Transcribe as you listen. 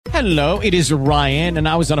Hello, it is Ryan, and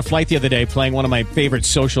I was on a flight the other day playing one of my favorite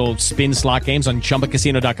social spin slot games on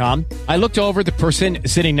ChumbaCasino.com. I looked over at the person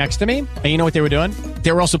sitting next to me, and you know what they were doing?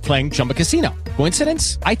 They were also playing Chumba Casino.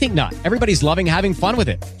 Coincidence? I think not. Everybody's loving having fun with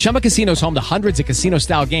it. Chumba Casino is home to hundreds of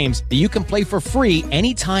casino-style games that you can play for free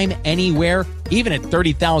anytime, anywhere, even at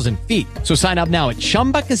 30,000 feet. So sign up now at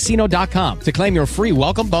ChumbaCasino.com to claim your free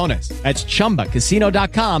welcome bonus. That's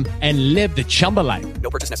ChumbaCasino.com and live the Chumba life.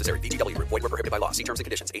 No purchase necessary. VGW. Void where prohibited by law. See terms and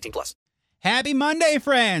conditions. 18 plus. Happy Monday,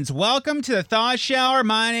 friends. Welcome to the Thaw Shower.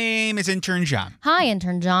 My name is Intern John. Hi,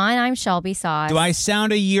 Intern John. I'm Shelby Sauce. Do I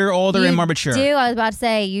sound a year older and more mature? You do. I was about to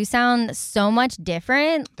say, you sound so much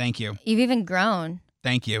different. Thank you. You've even grown.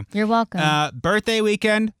 Thank you. You're welcome. Birthday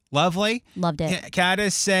weekend. Lovely. Loved it. Can I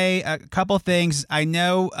just say a couple things? I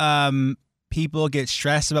know people get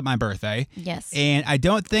stressed about my birthday. Yes. And I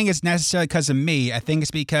don't think it's necessarily because of me. I think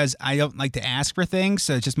it's because I don't like to ask for things,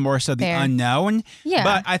 so it's just more so the unknown. Yeah.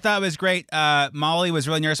 But I thought it was great. Molly was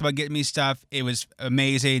really nervous about getting me stuff. It was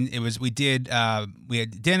amazing. We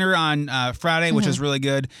had dinner on Friday, which was really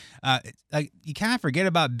good. Like you kind of forget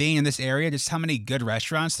about being in this area, just how many good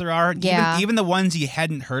restaurants there are. Yeah. Even the ones you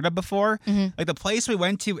hadn't heard of before. Like the place we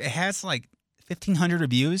went to, it has like 1,500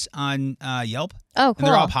 reviews on Yelp. Oh, cool. And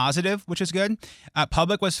they're all positive, which is good.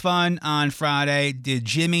 Public was fun on Friday. Did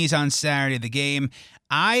Jimmy's on Saturday, the game.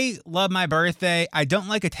 I love my birthday. I don't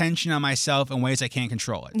like attention on myself in ways I can't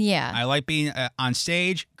control it. Yeah. I like being on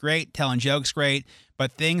stage, great. Telling jokes, great.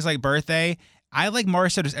 But things like birthday, I like more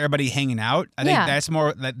so just everybody hanging out. I think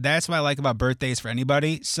that's what I like about birthdays for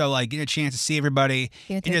anybody. So like getting a chance to see everybody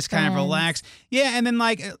and just kind of relax. Yeah, and then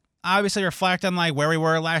like obviously reflect on like where we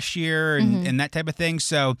were last year and that type of thing.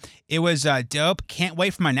 So it was dope. Can't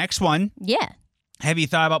wait for my next one. Yeah. Have you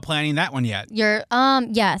thought about planning that one yet?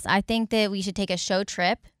 Yes, I think that we should take a show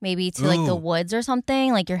trip, maybe to like the woods or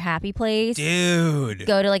something, like your happy place. Dude.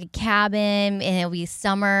 Go to like a cabin, and it'll be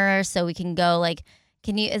summer, so we can go like.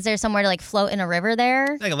 Is there somewhere to like float in a river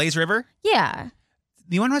there? Like a lazy river? Yeah.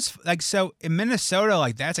 You want what's like so in Minnesota,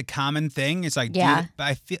 like that's a common thing. It's like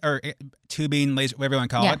tubing, lazy, whatever you want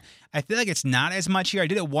to call it. I feel like it's not as much here. I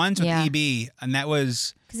did it once with EB, and that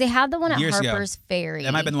was because they have the one at Harper's ago. Ferry.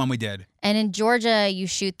 That might have been the one we did. And in Georgia, you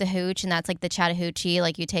shoot the hooch, and that's like the Chattahoochee.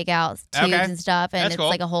 Like you take out tubes and stuff, and it's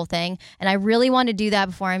like a whole thing. And I really wanted to do that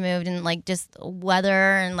before I moved, and like just weather,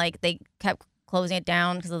 and like they kept closing it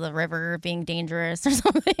down because of the river being dangerous or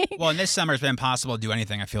something. Well, in this summer, it's been impossible to do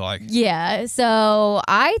anything, I feel like. Yeah, so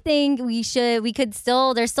we could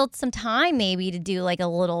still, there's still some time maybe to do like a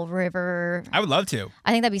little river. I would love to.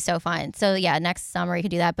 I think that'd be so fun. So yeah, next summer we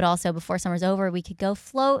could do that, but also before summer's over, we could go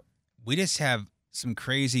float. We just have some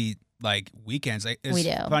crazy like weekends. Like, it's we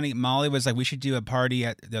do. Funny, Molly was like, we should do a party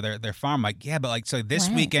at their farm. Like, yeah, but like, so this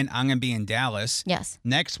weekend I'm gonna be in Dallas. Yes.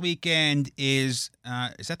 Next weekend is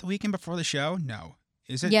that the weekend before the show? No,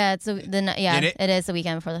 is it? Yeah, it is the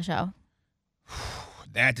weekend before the show.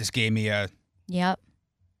 That just gave me a. Yep.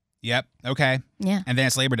 Okay. Yeah. And then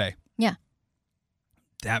it's Labor Day. Yeah.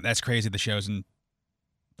 That's crazy. The show's in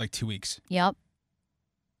like 2 weeks. Yep.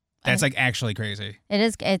 That's like actually crazy. It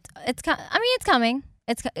is. It's coming.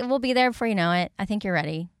 We'll be there before you know it. I think you're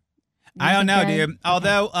ready. I don't know, dude.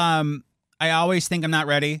 Although I always think I'm not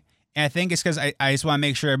ready. And I think it's because I just want to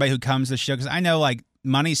make sure everybody who comes to the show, because I know like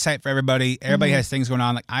money's tight for everybody. Everybody has things going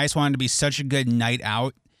on. Like I just want it to be such a good night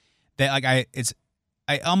out that like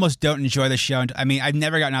I almost don't enjoy the show. I mean, I've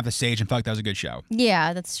never gotten off the stage and felt like that was a good show.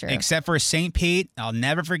 Yeah, that's true. Except for St. Pete. I'll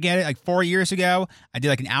never forget it. Like 4 years ago, I did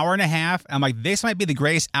like an hour and a half. I'm like, this might be the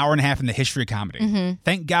greatest hour and a half in the history of comedy.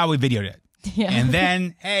 Thank God we videoed it. Yeah. And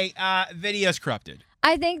then, hey, video's corrupted.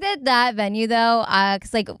 I think that venue, though,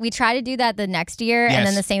 because like we tried to do that the next year, and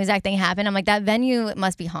then the same exact thing happened. I'm like, that venue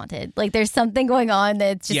must be haunted. Like, there's something going on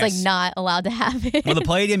that's just like not allowed to happen. Well, the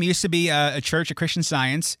Palladium used to be a church of Christian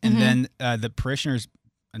Science, and then the parishioners,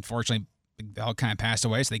 unfortunately, they all kind of passed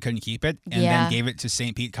away, so they couldn't keep it, and then gave it to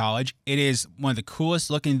St. Pete College. It is one of the coolest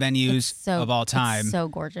looking venues of all time. It's so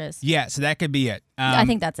gorgeous. Yeah, so that could be it. I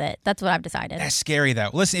think that's it. That's what I've decided. That's scary, though.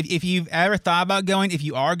 Listen, if you've ever thought about going, if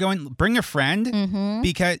you are going, bring a friend,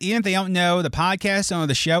 because even if they don't know the podcast or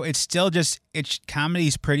the show, it's still just,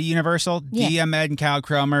 comedy's pretty universal. Yeah. Ed and Kyle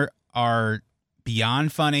Cromer are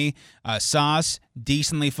beyond funny. Sauce,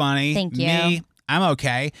 decently funny. Thank you. Me, I'm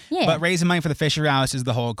okay. Yeah. But raising money for the Fisher House is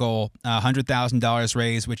the whole goal. $100,000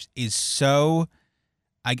 raised, which is so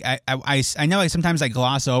I know like sometimes I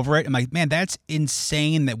gloss over it. I'm like, man, that's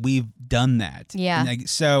insane that we've done that. Yeah. And like,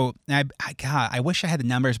 so I wish I had the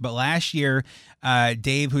numbers, but last year,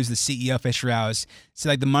 Dave, who's the CEO of Fisher House, said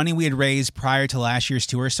like the money we had raised prior to last year's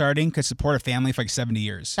tour starting could support a family for like 70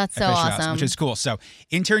 years. That's so Fisher awesome. House, which is cool. So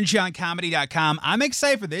internjohncomedy.com. I'm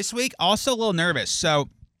excited for this week. Also a little nervous. So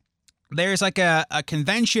there's like a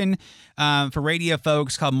convention for radio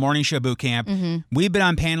folks called Morning Show Boot Camp. Mm-hmm. We've been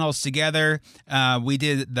on panels together. We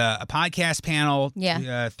did a podcast panel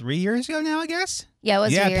 3 years ago now, I guess. Yeah, it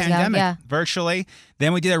was 3 years pandemic, ago. Yeah, virtually.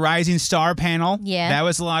 Then we did a Rising Star panel. Yeah. That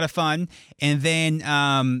was a lot of fun. And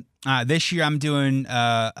then this year I'm doing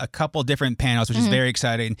a couple different panels, which is very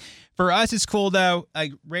exciting. For us, it's cool, though.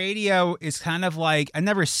 Like, radio is kind of like, I've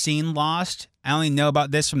never seen Lost. I only know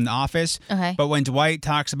about this from The Office. Okay. But when Dwight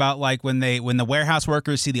talks about like when the warehouse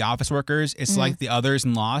workers see the office workers, it's like the others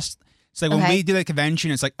in Lost. It's like when we do the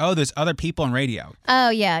convention, it's like, oh, there's other people on radio. Oh,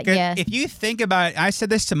 yeah, yeah. If you think about it, I said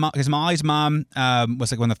this to because Molly's mom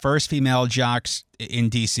was like one of the first female jocks in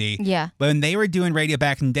D.C. Yeah. But when they were doing radio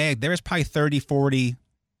back in the day, there was probably 30, 40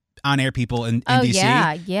 on-air people in D.C.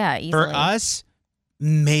 yeah, yeah, easily. For us,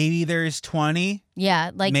 maybe there's 20.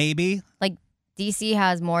 Yeah, like maybe. Like DC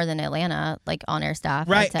has more than Atlanta, like on-air staff,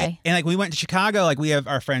 right? I'd say. And like we went to Chicago, like we have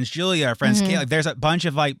our friends Julia, our friends Kate. Like there's a bunch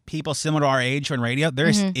of like people similar to our age on radio. There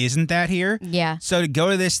isn't that here. Yeah. So to go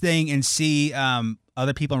to this thing and see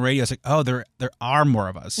other people on radio, it's like, oh, there are more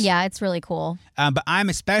of us. Yeah, it's really cool. But I'm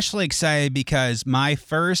especially excited because my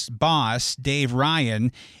first boss, Dave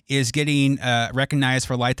Ryan, is getting recognized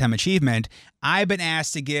for Lifetime Achievement. I've been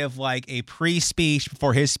asked to give like a pre-speech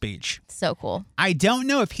before his speech. So cool. I don't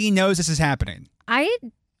know if he knows this is happening. I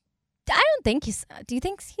don't think he's. Do you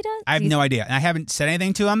think he does? I have no idea. And I haven't said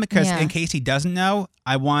anything to him because Yeah. in case he doesn't know,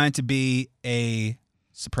 I want it to be a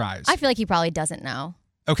surprise. I feel like he probably doesn't know.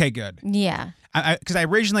 Okay, good. Yeah. Because I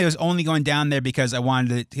originally was only going down there because I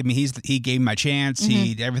wanted to. I mean, he gave me my chance.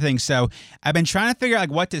 He did everything. So I've been trying to figure out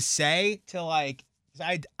like what to say to like.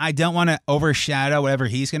 I don't want to overshadow whatever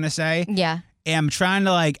he's gonna say. Yeah. And I'm trying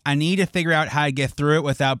to like. I need to figure out how to get through it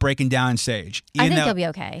without breaking down on stage. I think he'll be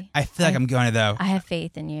okay. I feel like I'm going to though. I have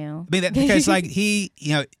faith in you. I mean, because like he,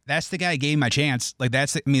 that's the guy who gave me my chance. Like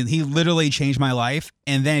he literally changed my life.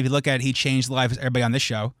 And then if you look at it, he changed the life of everybody on this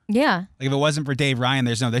show. Yeah. Like if it wasn't for Dave Ryan,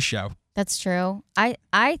 there's no this show. That's true. I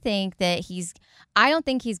think that I don't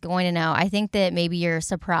think he's going to know. I think that maybe you're a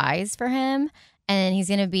surprise for him. And he's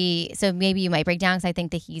going to be, so maybe you might break down because I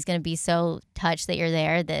think that he's going to be so touched that you're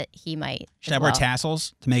there that he might. Should I wear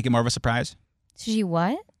tassels to make it more of a surprise? Should you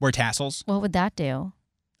what? Wear tassels. What would that do?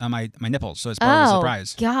 On my nipples, so it's part of a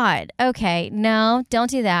surprise. God. Okay. No, don't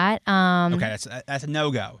do that. Okay, that's a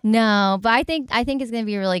no-go. No, but I think it's going to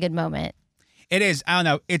be a really good moment. It is. I don't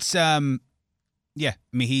know. It's yeah. I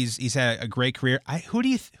mean, he's had a great career. Who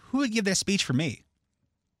would give that speech for me?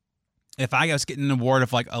 If I was getting an award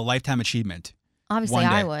of like a lifetime achievement. Obviously,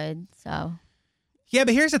 I would. So. Yeah,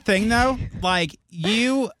 but here's the thing, though. Like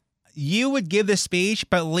you would give this speech,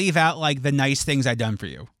 but leave out like the nice things I've done for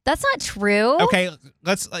you. That's not true. Okay,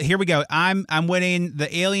 here we go. I'm winning.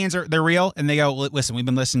 The aliens they're real, and they go. Listen, we've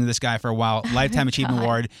been listening to this guy for a while. Lifetime Achievement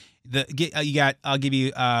Award. I'll give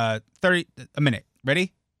you 30 a minute.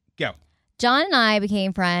 Ready? Go. John and I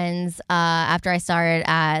became friends after I started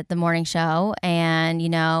at the morning show, and he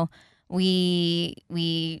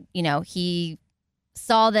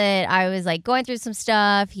saw that I was like going through some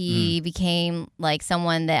stuff. He became like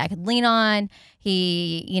someone that I could lean on.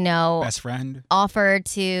 He, best friend, offered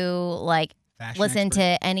to like listen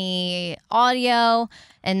to any audio,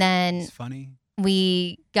 and then it's funny.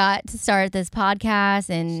 We got to start this podcast,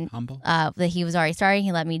 and that he was already starting.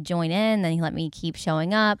 He let me join in, then he let me keep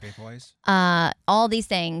showing up. Great voice. All these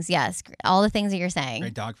things, yes, all the things that you're saying.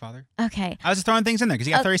 Great dog father. Okay. I was just throwing things in there because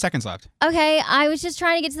you got 30 seconds left. Okay, I was just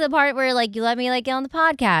trying to get to the part where like you let me like get on the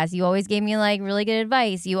podcast. You always gave me like really good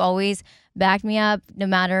advice. You always backed me up no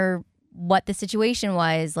matter what the situation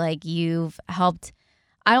was. Like you've helped.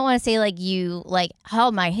 I don't want to say like you like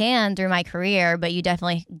held my hand through my career, but you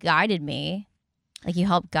definitely guided me. Like you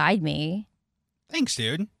helped guide me. Thanks,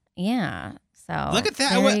 dude. Yeah. So look at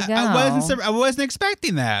that. I wasn't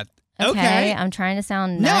expecting that. Okay. I'm trying to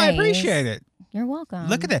sound nice. No, I appreciate it. You're welcome.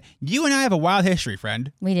 Look at that. You and I have a wild history,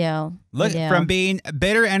 friend. We do. Look, from being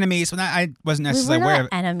bitter enemies. Well, I wasn't necessarily aware of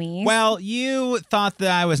it. Enemies. Well, you thought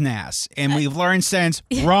that I was an ass, and we've learned since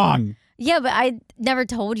wrong. Yeah, but I never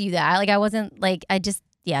told you that. Like I wasn't like I just.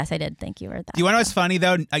 Yes, I did. Thank you for that. Do you want to know what's funny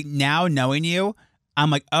though? Like now knowing you, I'm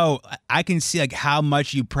like, oh, I can see like how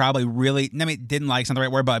much you probably really, didn't like, it's not the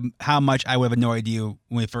right word, but how much I would have annoyed you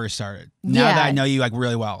when we first started. Now that I know you like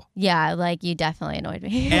really well. Yeah, like you definitely annoyed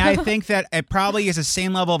me. And I think that it probably is the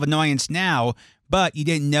same level of annoyance now, but you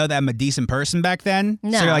didn't know that I'm a decent person back then.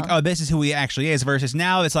 No. So you're like, oh, this is who he actually is, versus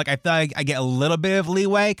now it's like I feel like I get a little bit of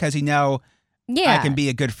leeway because I can be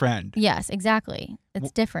a good friend. Yes, exactly.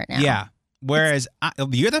 It's different now. Yeah. Whereas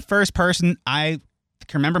you're the first person I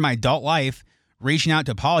can remember in my adult life reaching out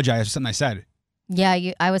to apologize for something I said.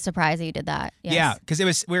 Yeah, I was surprised that you did that. Yes. Yeah, because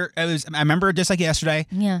I remember just like yesterday.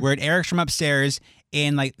 Yeah. We're at Eric's from upstairs,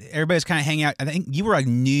 and like everybody's kind of hanging out. I think you were like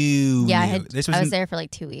new. Yeah, new. I was there for like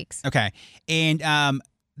 2 weeks. Okay, and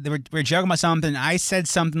we were joking about something. I said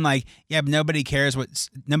something like, "Yeah, but nobody cares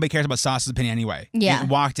about Sauce's opinion anyway." Yeah. And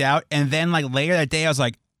walked out, and then like later that day, I was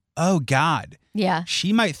like, "Oh God." Yeah.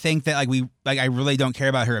 She might think that I really don't care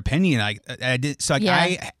about her opinion. Like I did. So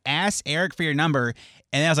I asked Eric for your number,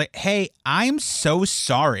 and then I was like, "Hey, I'm so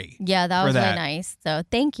sorry." Yeah, that was really nice. So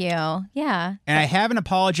thank you. Yeah. And I haven't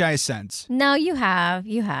apologized since. No, you have.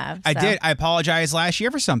 You have. I did. I apologized last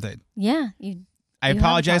year for something. Yeah. I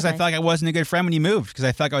apologized. I felt like I wasn't a good friend when you moved because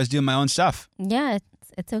I felt like I was doing my own stuff. Yeah,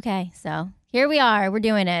 it's okay. So here we are. We're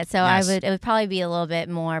doing it. So yes. It would probably be a little bit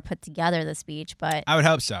more put together, the speech, but I would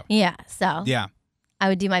hope so. Yeah. So yeah, I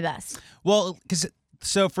would do my best. Well,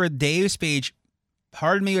 so for Dave's speech,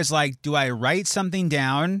 part of me was like, do I write something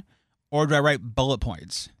down or do I write bullet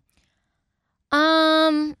points?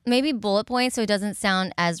 Maybe bullet points so it doesn't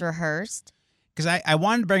sound as rehearsed. Because I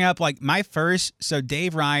wanted to bring up like so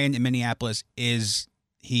Dave Ryan in Minneapolis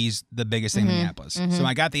he's the biggest thing in Minneapolis. Mm-hmm. So when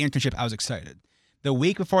I got the internship, I was excited. The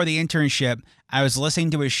week before the internship, I was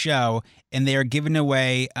listening to his show and they were giving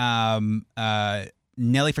away Nelly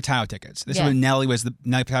Furtado tickets. This is when Nelly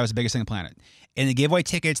Furtado was the biggest thing on the planet. And they gave away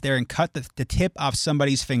tickets there and cut the tip off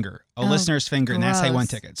somebody's finger, a listener's finger, and that's how he won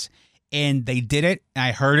tickets. And they did it, and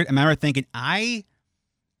I heard it. I remember thinking, I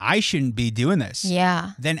shouldn't be doing this.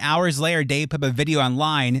 Yeah. Then hours later, Dave put a video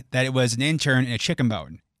online that it was an intern and a chicken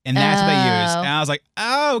bone. And that's what they used. And I was like,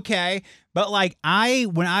 oh, okay. But like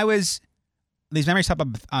when I was, these memories pop up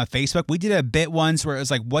on Facebook, we did a bit once where it was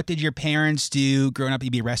like, what did your parents do growing up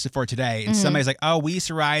you'd be arrested for today? And somebody's like, oh, we used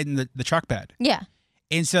to ride in the truck bed. Yeah.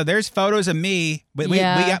 And so there's photos of me. We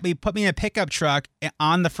put me in a pickup truck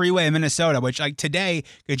on the freeway in Minnesota, which like today,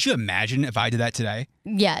 could you imagine if I did that today?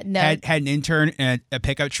 Yeah, no. Had an intern in a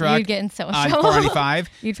pickup truck. You'd get in so much on trouble. 495.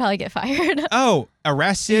 You'd probably get fired. Oh,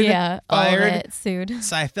 arrested, fired, all of it, sued.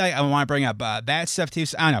 So I feel like I want to bring up that stuff too.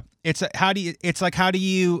 So, I don't know. It's how do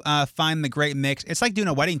you find the great mix? It's like doing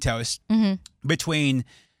a wedding toast between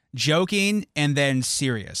joking and then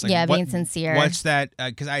serious. Like, being sincere. What's that?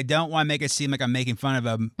 Because I don't want to make it seem like I'm making fun of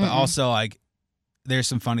him, but also like there's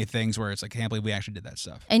some funny things where it's like, I can't believe we actually did that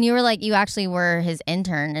stuff. And you were like, you actually were his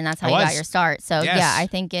intern, and that's how you got your start. So yeah, I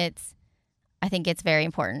think it's very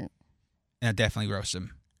important. And I definitely roast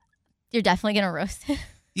him. You're definitely gonna roast him.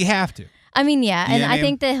 You have to. I mean, yeah, and I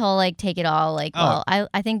think that he'll like take it all. Like, well,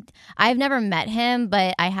 I think I've never met him,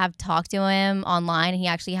 but I have talked to him online. He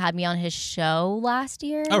actually had me on his show last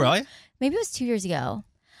year. Oh, really? Maybe it was 2 years ago.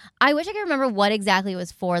 I wish I could remember what exactly it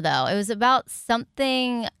was for, though. It was about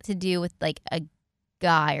something to do with like a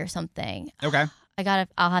guy or something. Okay.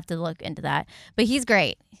 I'll have to look into that. But he's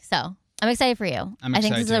great, so I'm excited for you. I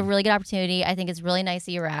think this is a really good opportunity. I think it's really nice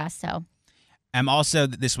that you were asked. So. I'm also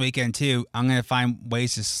this weekend too. I'm gonna find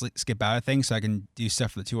ways to skip out of things so I can do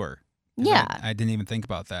stuff for the tour. Yeah, I didn't even think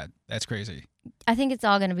about that. That's crazy. I think it's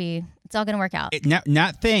all gonna work out.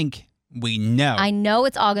 We know. I know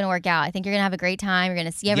it's all gonna work out. I think you're gonna have a great time. You're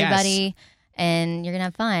gonna see everybody, and you're gonna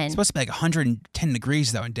have fun. It's supposed to be like 110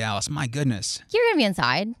 degrees though in Dallas. My goodness. You're gonna be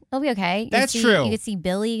inside. It'll be okay. That's true. You could see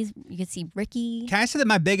Billy. You could see Ricky. Can I say that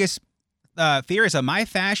my biggest fear is that my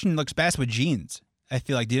fashion looks best with jeans? I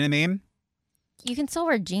feel like. Do you know what I mean? You can still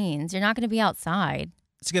wear jeans. You're not going to be outside.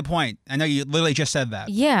 It's a good point. I know you literally just said that.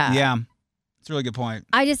 Yeah. Yeah. It's a really good point.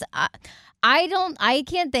 I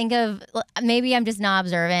can't think of, maybe I'm just not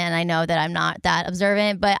observant, and I know that I'm not that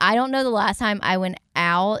observant, but I don't know the last time I went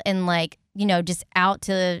out and like, just out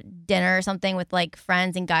to dinner or something with like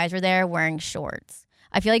friends and guys were there wearing shorts.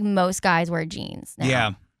 I feel like most guys wear jeans now.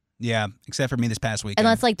 Yeah. Yeah. Except for me this past weekend.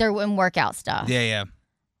 Unless like they're in workout stuff. Yeah.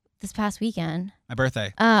 This past weekend. My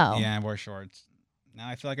birthday. Oh. Yeah, I wore shorts. Now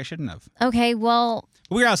I feel like I shouldn't have. Okay, well.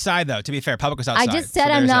 We were outside, though, to be fair. Public was outside. I just said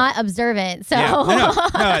I'm not observant, so. Yeah. No,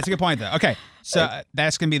 that's a good point, though. Okay, so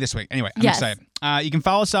that's going to be this week. Anyway, I'm excited. You can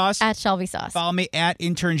follow Sauce. At Shelby Sauce. Follow me at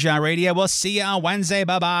Intern John Radio. We'll see you on Wednesday.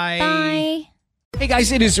 Bye-bye. Bye. Hey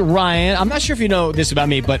guys, it is Ryan. I'm not sure if you know this about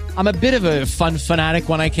me, but I'm a bit of a fun fanatic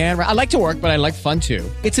when I can. I like to work, but I like fun too.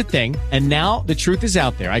 It's a thing. And now the truth is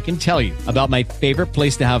out there. I can tell you about my favorite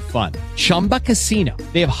place to have fun. Chumba Casino.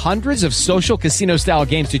 They have hundreds of social casino style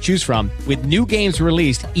games to choose from with new games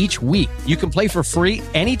released each week. You can play for free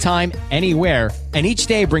anytime, anywhere. And each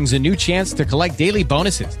day brings a new chance to collect daily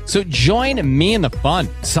bonuses. So join me in the fun.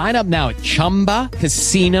 Sign up now at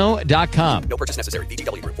ChumbaCasino.com. No purchase necessary.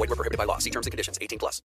 VGW Group. Void where prohibited by law. See terms and conditions. 18+.